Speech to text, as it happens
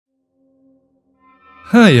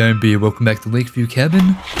Hi, I'm B. Welcome back to Lakeview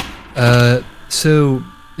Cabin. So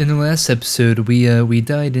in the last episode, we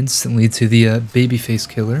died instantly to the babyface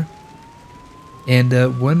killer,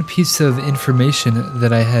 and one piece of information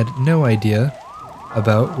that I had no idea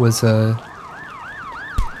about was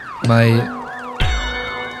my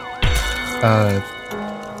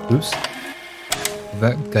oops,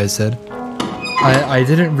 that guy said. I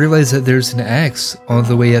didn't realize that there's an axe all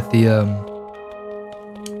the way at the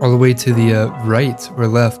all the way to the right or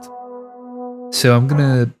left. So I'm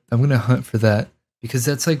gonna hunt for that because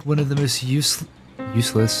that's like one of the most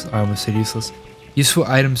useless. I almost said useless. Useful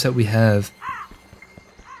items that we have.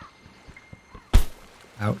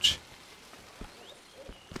 Ouch.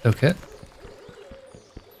 Okay.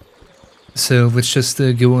 So let's just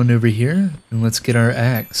go on over here and let's get our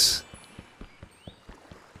axe.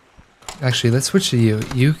 Actually, let's switch to you.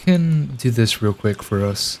 You can do this real quick for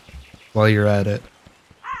us while you're at it.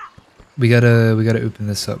 We gotta open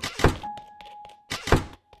this up.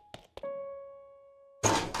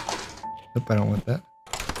 Nope, I don't want that.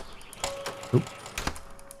 Oop.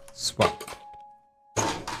 Swap.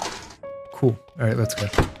 Cool. Alright, let's go.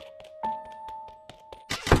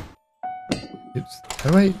 Oops.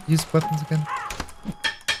 How do I use buttons again?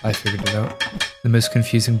 I figured it out. The most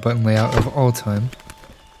confusing button layout of all time.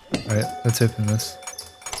 Alright, let's open this.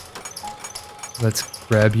 Let's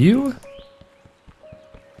grab you.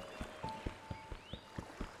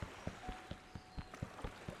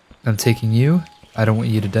 I'm taking you. I don't want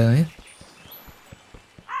you to die.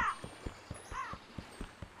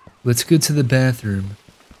 Let's go to the bathroom.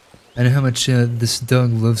 I know how much this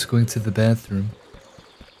dog loves going to the bathroom.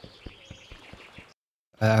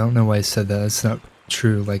 I don't know why I said that. That's not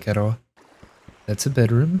true, like, at all. That's a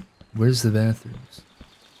bedroom. Where's the bathrooms?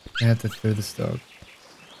 I have to throw this dog.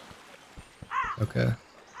 Okay.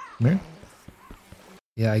 Come here.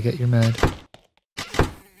 Yeah, I get you're mad.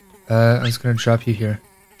 I'm just gonna drop you here.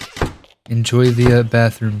 Enjoy the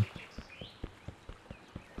bathroom.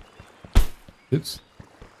 Oops.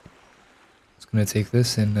 Just gonna take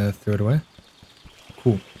this and throw it away.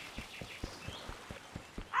 Cool.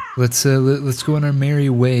 Let's go on our merry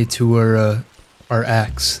way to our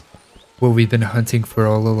axe, what we've been hunting for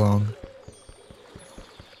all along.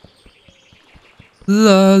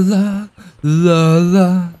 La la la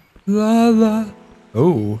la la la.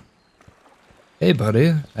 Oh. Hey,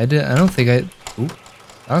 buddy. I don't think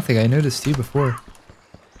I noticed you before.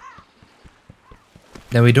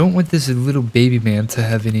 Now we don't want this little baby man to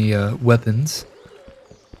have any weapons,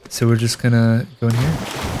 so we're just gonna go in here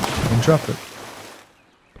and drop it.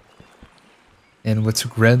 And let's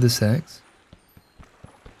grab this axe.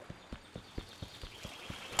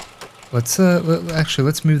 Let's actually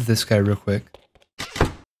let's move this guy real quick.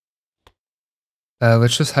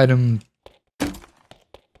 Let's just hide him.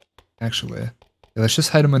 Actually, yeah, let's just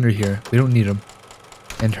hide him under here. We don't need him.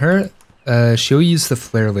 And her, she'll use the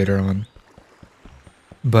flare later on.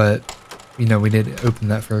 But, you know, we need to open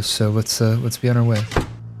that first, so let's be on our way.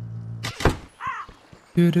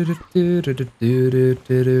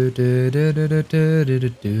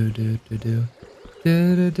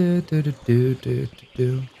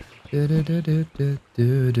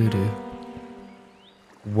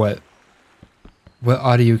 What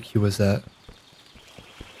audio cue was that?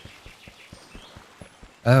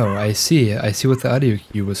 Oh, I see. I see what the audio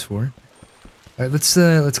cue was for. Alright, let's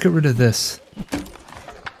get rid of this.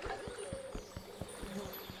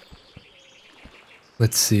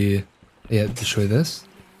 Let's see. Yeah, destroy this.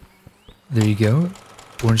 There you go.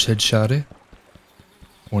 Orange head shoddy.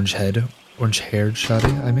 Orange haired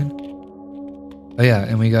shoddy, I mean. Oh yeah,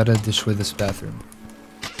 and we gotta destroy this bathroom.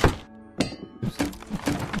 Oops.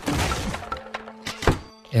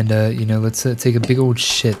 And you know, let's take a big old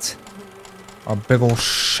shit. A big ol'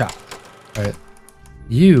 shot. Alright.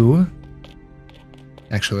 You...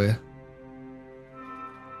 Actually...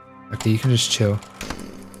 Okay, you can just chill.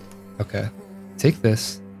 Okay. Take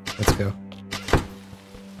this. Let's go.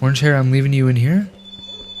 Orange hair, I'm leaving you in here.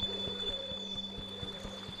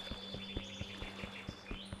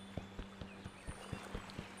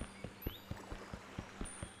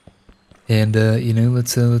 And, you know,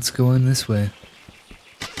 let's go on this way.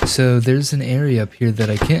 So, there's an area up here that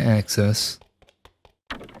I can't access.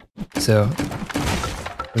 So,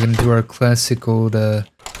 we're gonna do our classic old,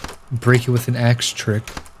 break it with an axe trick.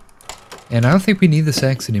 And I don't think we need this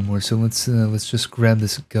axe anymore, so let's just grab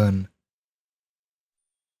this gun.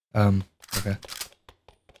 Okay.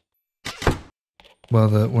 Well,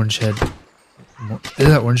 the orange hair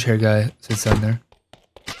guy sits down there.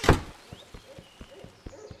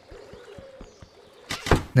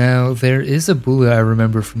 Now, there is a bullet I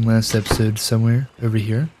remember from last episode somewhere over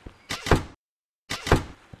here.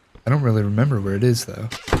 I don't really remember where it is, though.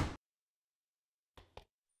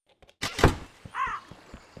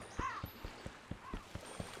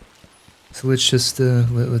 So let's just,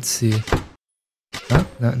 let's see. Oh,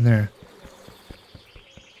 not in there.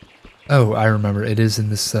 Oh, I remember. It is in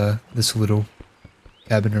this, this little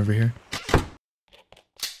cabin over here.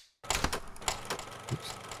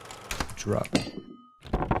 Oops. Drop.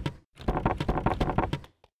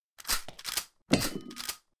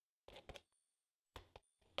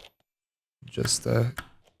 Just,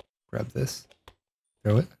 grab this.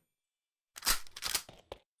 Throw it.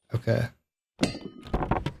 Okay.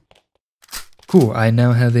 Cool, I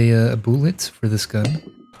now have a bullet for this gun.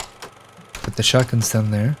 Put the shotguns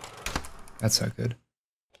down there. That's not good.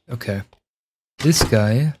 Okay. This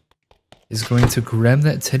guy is going to grab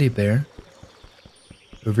that teddy bear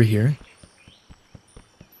over here.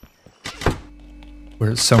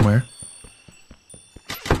 Or somewhere.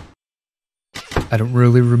 I don't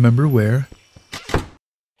really remember where.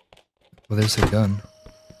 Well, there's a gun.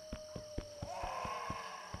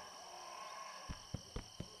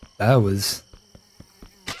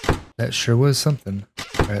 That sure was something.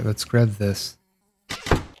 Alright, let's grab this.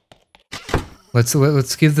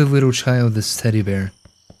 Let's give the little child this teddy bear.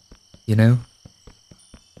 You know?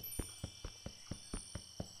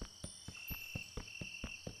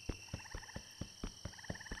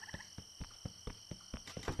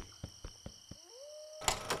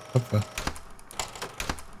 What the?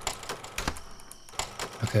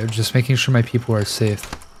 Okay, just making sure my people are safe.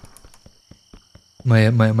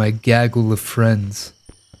 My gaggle of friends.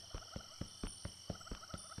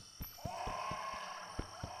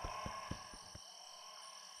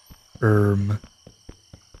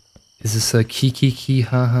 Is this a kiki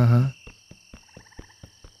ha ha ha?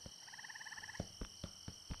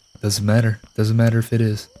 Doesn't matter. Doesn't matter if it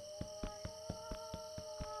is.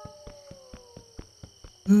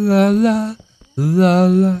 La la la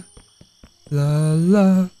la la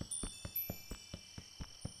la.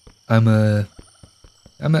 I'm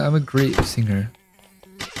a great singer.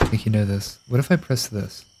 I think you know this. What if I press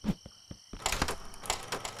this?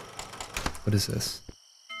 What is this?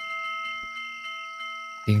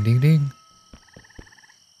 Ding ding ding.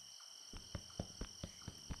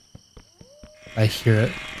 I hear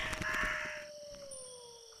it.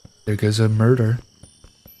 There goes a murder.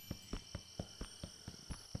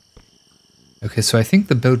 Okay, so I think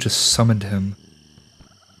the bell just summoned him.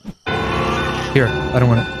 Here, I don't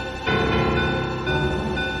want it.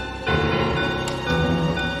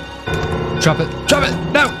 Drop it! Drop it!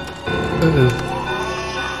 No! Uh-oh.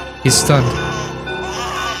 He's stunned.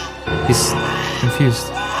 He's confused.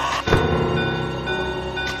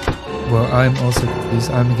 Well, I'm also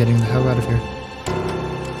confused. I'm getting the hell out of here.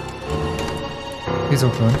 Please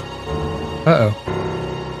don't run. Uh-oh.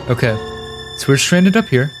 Okay. So we're stranded up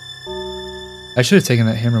here. I should have taken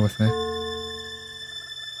that hammer with me.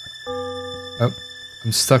 Oh,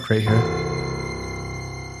 I'm stuck right here.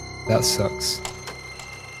 That sucks.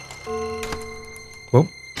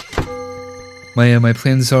 Well, my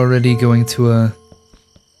plan's already going to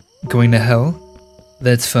hell.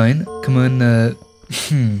 That's fine. Come on,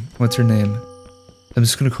 what's her name? I'm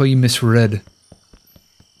just gonna call you Miss Red.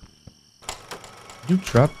 Did you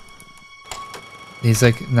drop? He's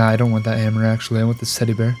like, nah, I don't want that hammer actually. I want this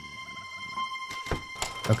teddy bear.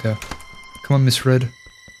 Okay. Come on, Miss Red.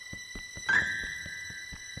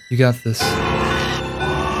 You got this.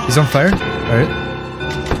 He's on fire? Alright.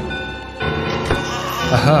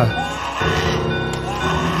 Aha.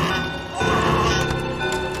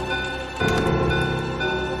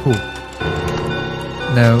 Cool.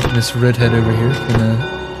 Now, Miss Redhead over here can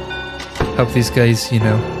help these guys, you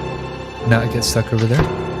know, not get stuck over there.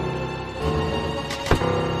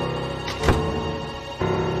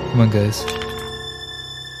 Come on, guys.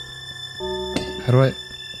 How do I...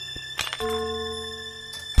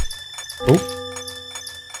 Oh.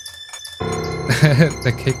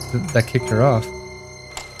 that kicked her off.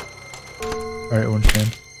 Alright, orange man.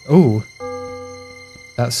 Oh.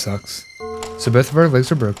 That sucks. So both of our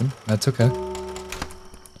legs are broken. That's okay.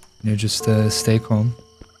 You know, just stay calm.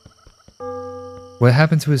 What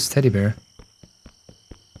happened to his teddy bear?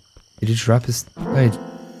 Did he drop his... Oh,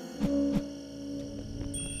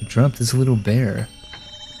 he dropped his little bear.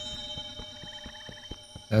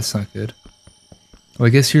 That's not good. Well, I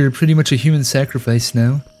guess you're pretty much a human sacrifice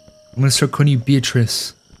now. I'm gonna start calling you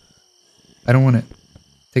Beatrice. I don't want it.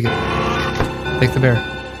 Take it. Take the bear.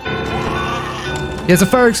 He has a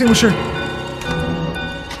fire extinguisher!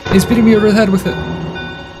 He's beating me over the head with it.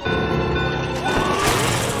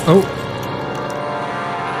 Oh.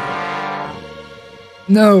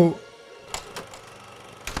 No.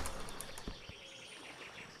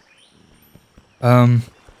 Does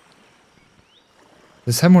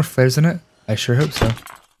this have more flares in it? I sure hope so.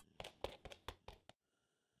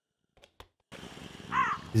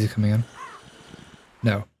 Is he coming in?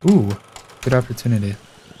 No. Ooh, good opportunity.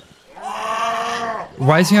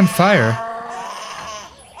 Why is he on fire?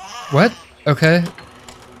 What? Okay.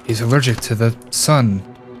 He's allergic to the sun.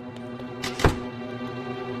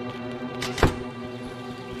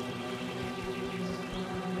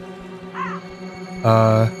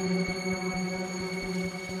 I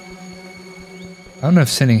don't know if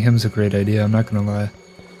sending him's a great idea, I'm not gonna lie.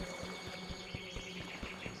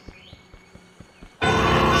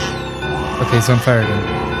 Okay, he's on fire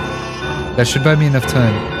again. That should buy me enough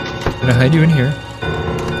time. I'm gonna hide you in here.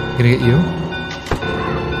 I'm gonna get you.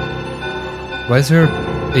 Why is there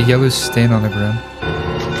a yellow stain on the ground?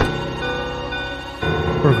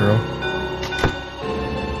 Poor girl.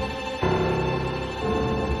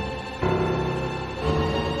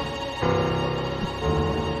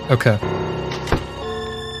 Okay.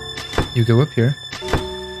 You go up here.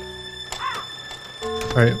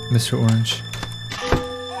 Alright, Mr. Orange.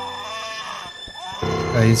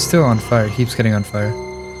 He's still on fire. He keeps getting on fire.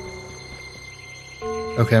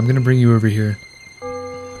 Okay, I'm gonna bring you over here.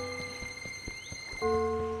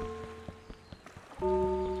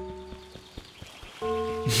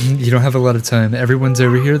 You don't have a lot of time. Everyone's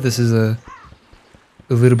over here. This is a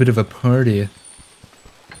little bit of a party.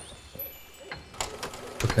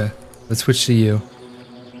 Okay, let's switch to you.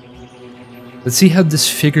 Let's see how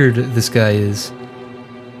disfigured this guy is.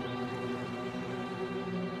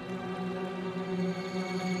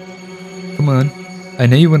 Come on. I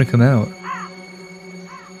know you want to come out.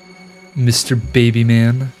 Mr. Baby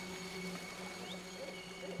Man.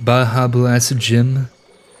 Baja Blast Jim.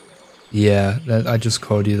 Yeah, I just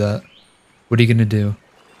called you that. What are you gonna do?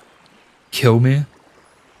 Kill me?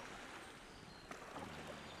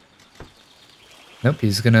 Nope,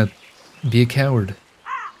 he's gonna be a coward.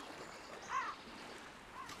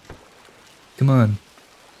 Come on.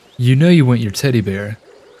 You know you want your teddy bear.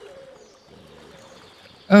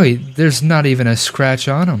 Oh, there's not even a scratch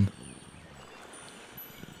on him.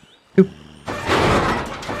 Oop.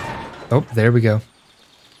 Oh, there we go.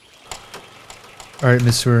 Alright,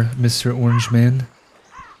 Mr. Orange Man.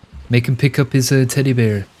 Make him pick up his teddy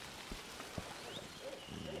bear.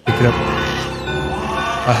 Pick it up.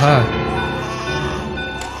 Aha.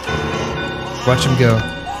 Watch him go.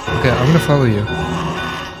 Okay, I'm gonna follow you.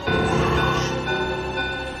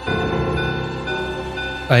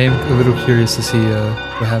 I am a little curious to see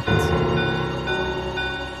what happens.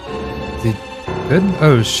 Is he good?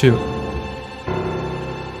 Oh, shoot.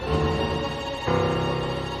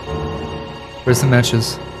 Where's the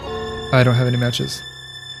matches? I don't have any matches.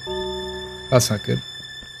 That's not good.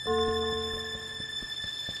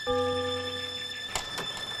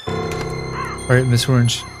 Alright, Miss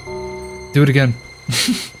Orange. Do it again.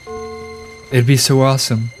 It'd be so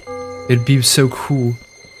awesome. It'd be so cool.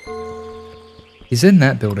 He's in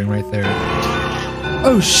that building right there.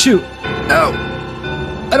 Oh, shoot! No!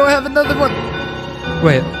 I don't have another one!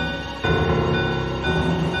 Wait.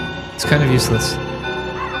 It's kind of useless.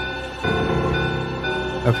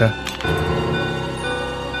 Okay.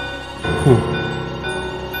 Cool.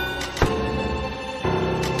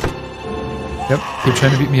 Yep, you're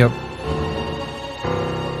trying to beat me up.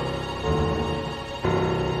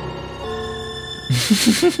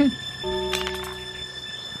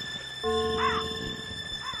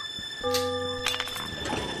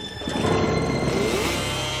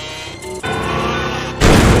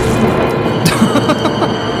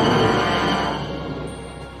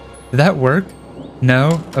 Did that work?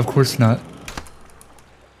 No, of course not.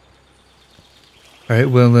 Alright,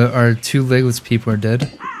 well, our two legless people are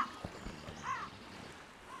dead.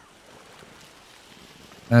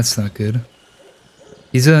 That's not good.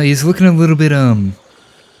 He's looking a little bit,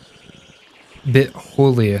 bit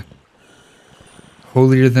holier.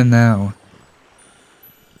 Holier than thou.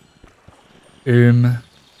 You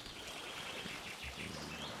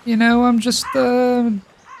know, I'm just,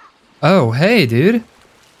 Oh, hey, dude.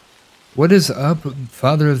 What is up,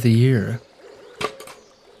 Father of the Year? Did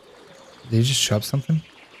they just chop something?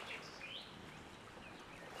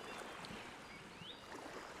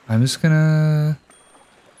 I'm just gonna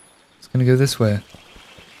go this way.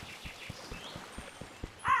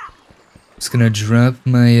 Just gonna drop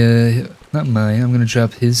my, not mine, I'm gonna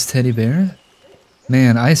drop his teddy bear.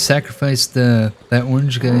 Man, I sacrificed that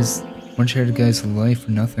orange-haired guy's life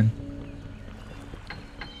for nothing.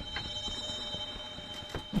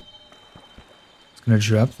 Just gonna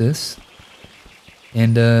drop this.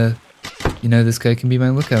 And, you know, this guy can be my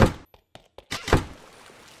lookout.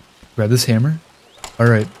 Grab this hammer.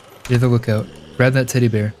 Alright, you're the lookout. grab that teddy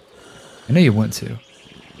bear. I know you want to.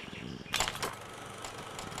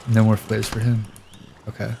 No more flares for him.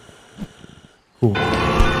 Okay. Cool.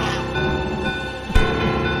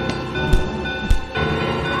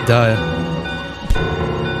 Die.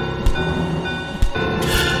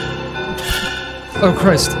 Oh,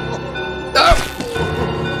 Christ. Ah!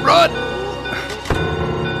 Run!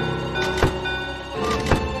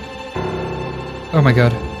 Oh my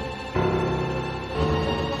god.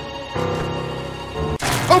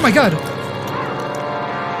 Oh my god!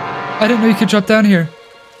 I didn't know you could drop down here.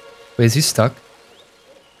 Wait, is he stuck?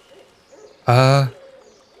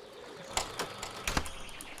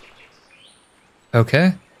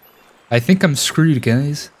 Okay. I think I'm screwed,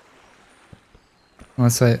 guys.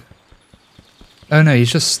 Unless I... Oh no,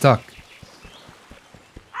 he's just stuck.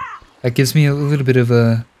 That gives me a little bit of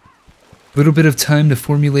time to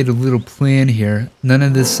formulate a little plan here. None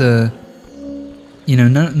of this, you know,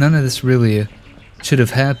 none of this really should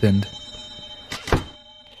have happened.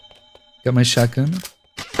 Got my shotgun.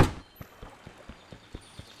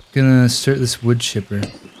 Gonna start this wood chipper.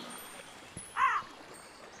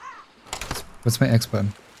 What's my X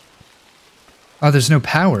button? Oh, there's no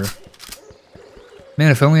power.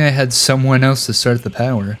 Man, if only I had someone else to start the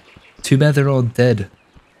power. Too bad they're all dead.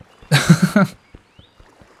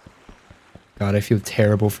 God, I feel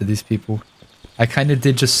terrible for these people. I kind of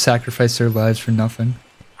did just sacrifice their lives for nothing.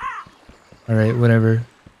 Alright, whatever.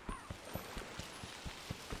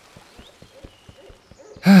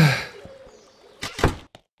 How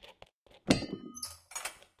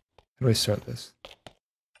do I start this?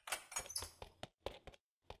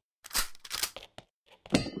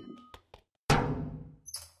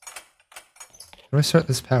 How do I start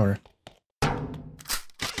this power?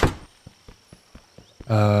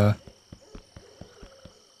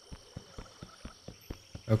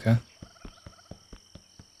 Okay.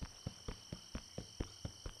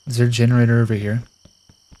 Is there a generator over here?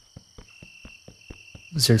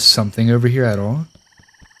 Is there something over here at all?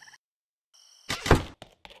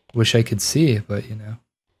 Wish I could see, but you know.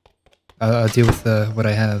 I'll deal with what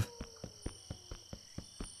I have.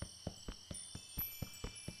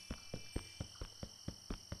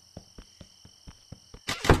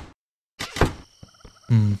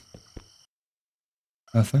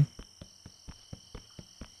 Nothing?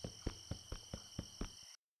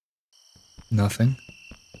 Nothing.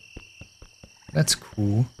 That's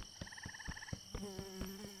cool.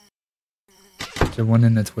 Is there one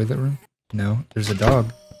in the toilet room? No, there's a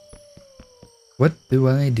dog. What do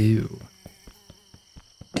I do?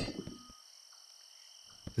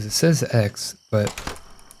 Because it says X, but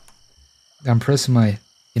I'm pressing my,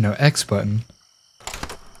 you know, X button.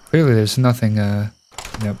 Clearly there's nothing, you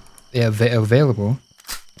know, available.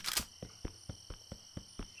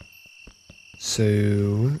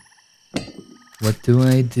 So, what do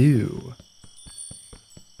I do?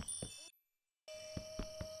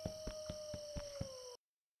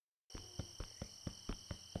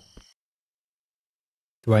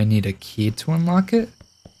 Do I need a key to unlock it?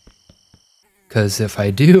 Because if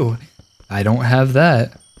I do, I don't have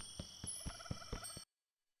that.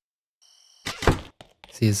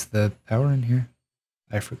 See, is the power in here?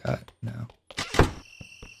 I forgot. No.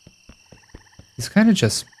 He's kind of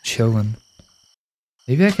just chilling.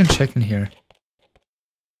 Maybe I can check in here.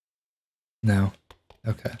 No.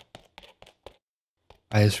 Okay.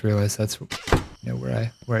 I just realized that's, you know,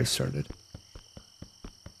 where I started.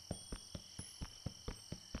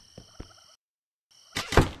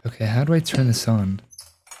 Okay, how do I turn this on?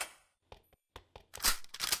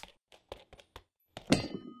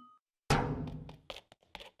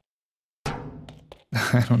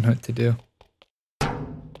 I don't know what to do.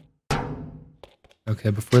 Okay,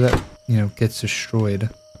 before that, you know, gets destroyed.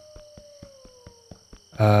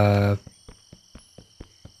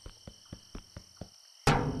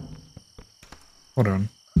 Hold on.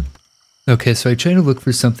 Okay, so I try to look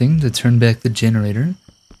for something to turn back the generator,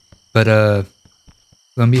 but lo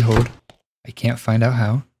and behold, I can't find out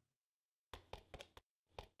how.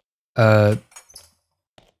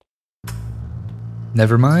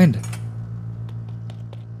 Never mind.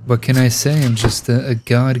 What can I say? I'm just a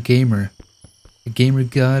god gamer. A gamer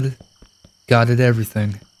god at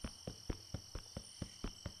everything.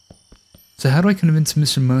 So how do I convince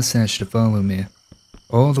Mr. Mustache to follow me?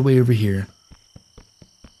 All the way over here.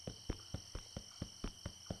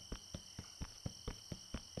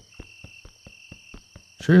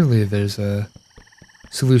 Surely there's a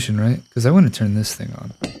solution, right? Because I want to turn this thing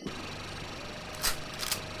on.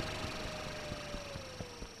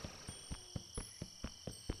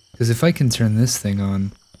 Because if I can turn this thing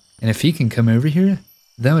on, and if he can come over here,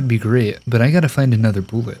 that would be great, but I gotta find another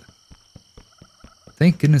bullet.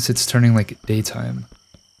 Thank goodness it's turning like daytime.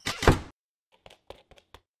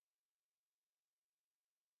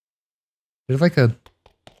 There's like a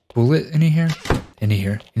bullet in here?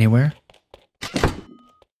 Anywhere?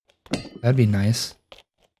 That'd be nice.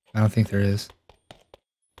 I don't think there is.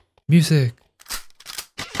 Music!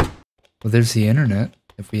 Well, there's the internet,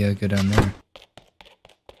 if we go down there.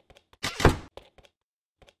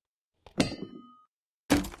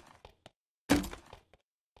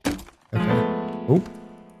 Okay. Oh.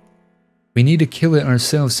 We need to kill it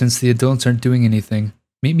ourselves since the adults aren't doing anything.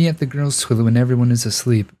 Meet me at the girls' toilet when everyone is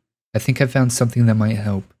asleep. I think I found something that might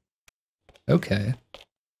help. Okay.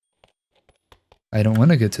 I don't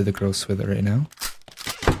want to go to the girls' toilet right now.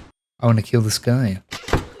 I want to kill this guy.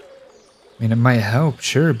 I mean, it might help,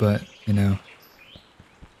 sure, but, you know.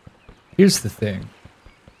 Here's the thing.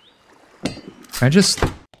 Can I just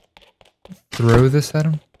throw this at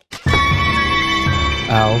him?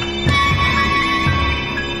 Ow.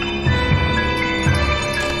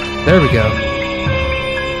 There we go.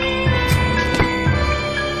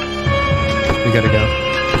 We gotta go.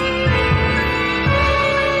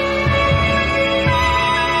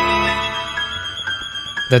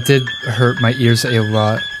 That did hurt my ears a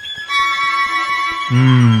lot.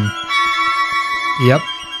 Yep.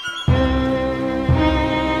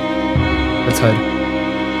 Let's hide.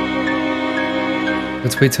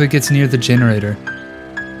 Let's wait till it gets near the generator.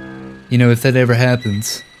 You know, if that ever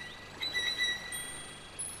happens.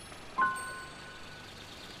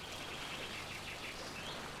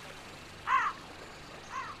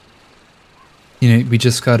 You know, we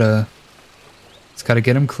just gotta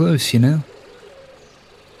get him close, you know?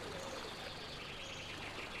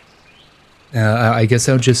 I guess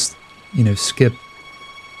I'll just, you know, skip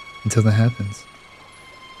until that happens.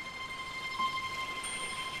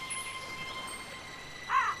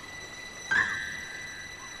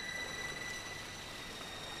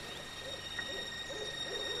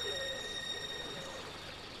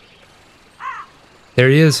 There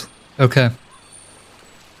he is. Okay.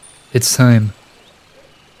 It's time.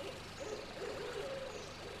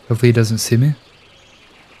 Hopefully he doesn't see me.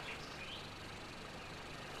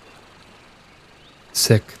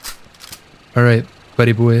 Sick. Alright,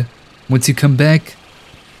 buddy boy. Once you come back,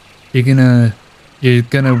 you're gonna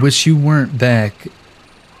wish you weren't back.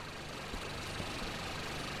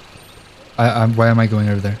 Why am I going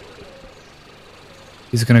over there?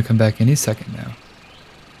 He's gonna come back any second now.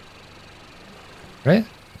 Right?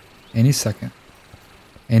 Any second.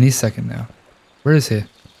 Any second now. Where is he?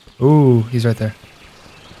 Ooh, he's right there.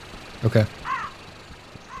 Okay.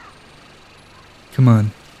 Come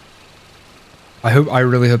on. I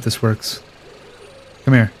really hope this works.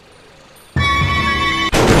 Come here.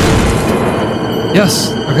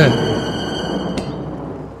 Yes! Okay.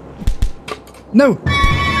 No!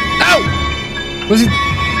 Ow! Was he?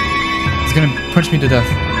 He's gonna punch me to death.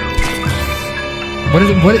 What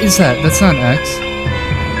is that? That's not an axe.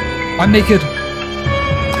 I'm naked.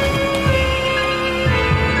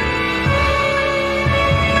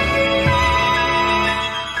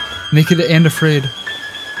 Naked and afraid.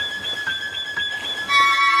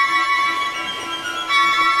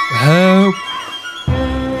 Help!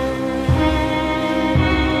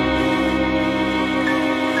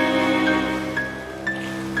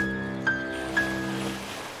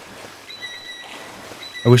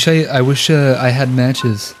 I wish I had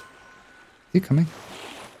matches. Is he coming?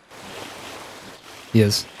 He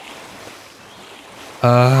is.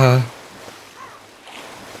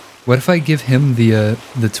 What if I give him the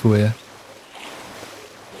toy?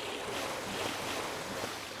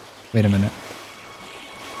 Wait a minute.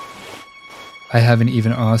 I have an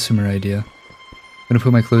even awesomer idea. I'm gonna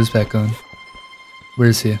put my clothes back on. Where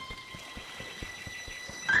is he?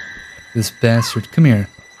 This bastard. Come here.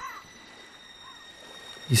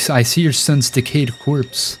 I see your son's decayed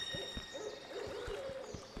corpse.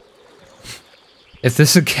 If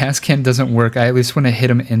this gas can doesn't work, I at least want to hit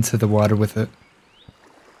him into the water with it.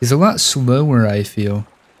 He's a lot slower, I feel.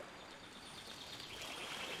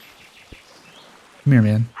 Come here,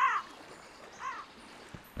 man.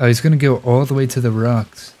 Oh, he's gonna go all the way to the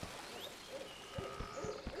rocks.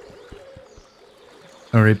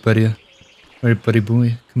 Alright, buddy. Alright, buddy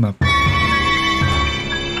boy. Come up.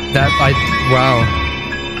 Wow.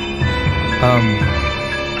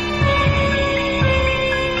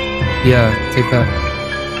 Yeah, take that.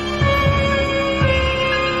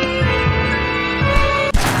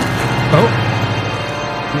 Oh!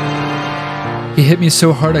 He hit me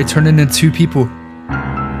so hard I turned into two people.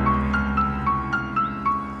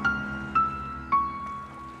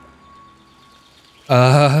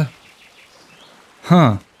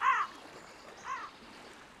 Huh.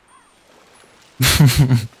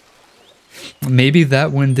 Maybe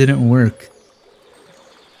that one didn't work.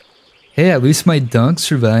 Hey, at least my dog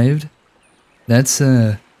survived. That's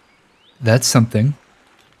something.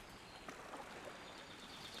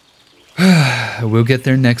 We'll get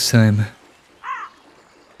there next time.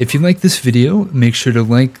 If you like this video, make sure to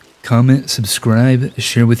like, comment, subscribe,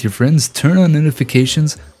 share with your friends, turn on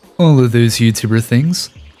notifications, all of those YouTuber things.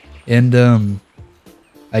 And,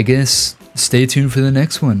 I guess stay tuned for the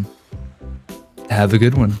next one. Have a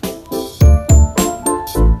good one.